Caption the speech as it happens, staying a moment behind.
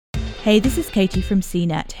Hey, this is Katie from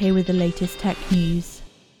CNET, here with the latest tech news.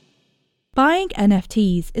 Buying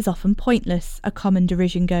NFTs is often pointless, a common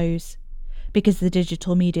derision goes, because the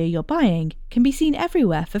digital media you're buying can be seen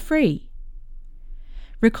everywhere for free.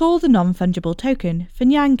 Recall the non-fungible token for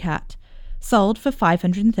Nyan Cat, sold for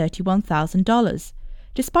 $531,000,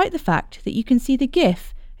 despite the fact that you can see the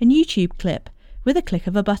GIF and YouTube clip with a click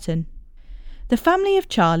of a button. The family of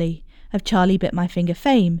Charlie Bit My Finger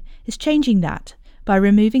fame, is changing that by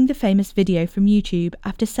removing the famous video from YouTube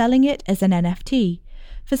after selling it as an NFT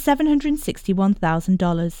for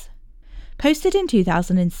 $761,000. Posted in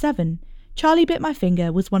 2007, Charlie Bit My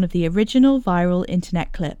Finger was one of the original viral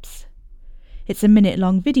internet clips. It's a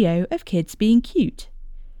minute-long video of kids being cute.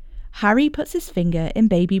 Harry puts his finger in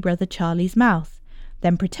baby brother Charlie's mouth,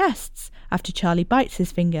 then protests after Charlie bites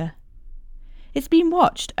his finger. It's been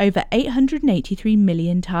watched over 883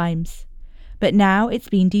 million times, but now it's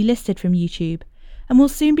been delisted from YouTube and will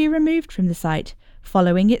soon be removed from the site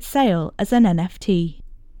following its sale as an NFT.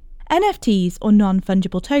 NFTs, or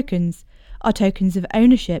non-fungible tokens, are tokens of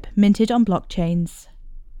ownership minted on blockchains.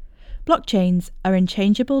 Blockchains are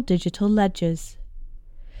unchangeable digital ledgers.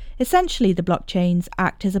 Essentially, the blockchains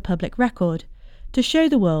act as a public record to show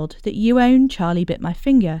the world that you own Charlie Bit My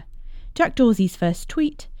Finger, Jack Dorsey's first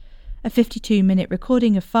tweet, a 52-minute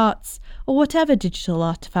recording of farts, or whatever digital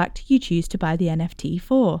artifact you choose to buy the NFT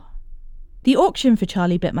for. The auction for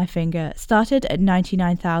Charlie Bit My Finger started at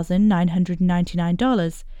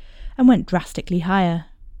 $99,999 and went drastically higher.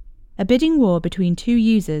 A bidding war between two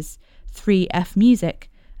users, 3F Music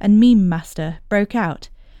and Meme Master, broke out,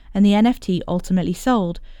 and the NFT ultimately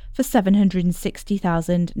sold for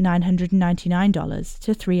 $760,999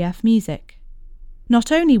 to 3F Music.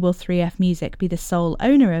 Not only will 3F Music be the sole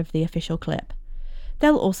owner of the official clip,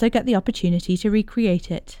 they'll also get the opportunity to recreate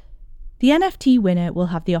it. The NFT winner will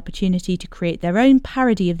have the opportunity to create their own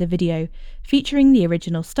parody of the video featuring the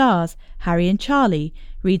original stars, Harry and Charlie,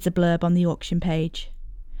 reads a blurb on the auction page.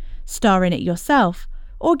 Star in it yourself,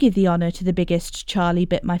 or give the honour to the biggest Charlie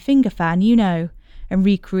Bit My Finger fan you know, and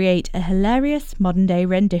recreate a hilarious modern-day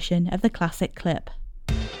rendition of the classic clip.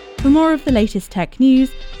 For more of the latest tech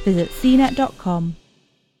news, visit cnet.com.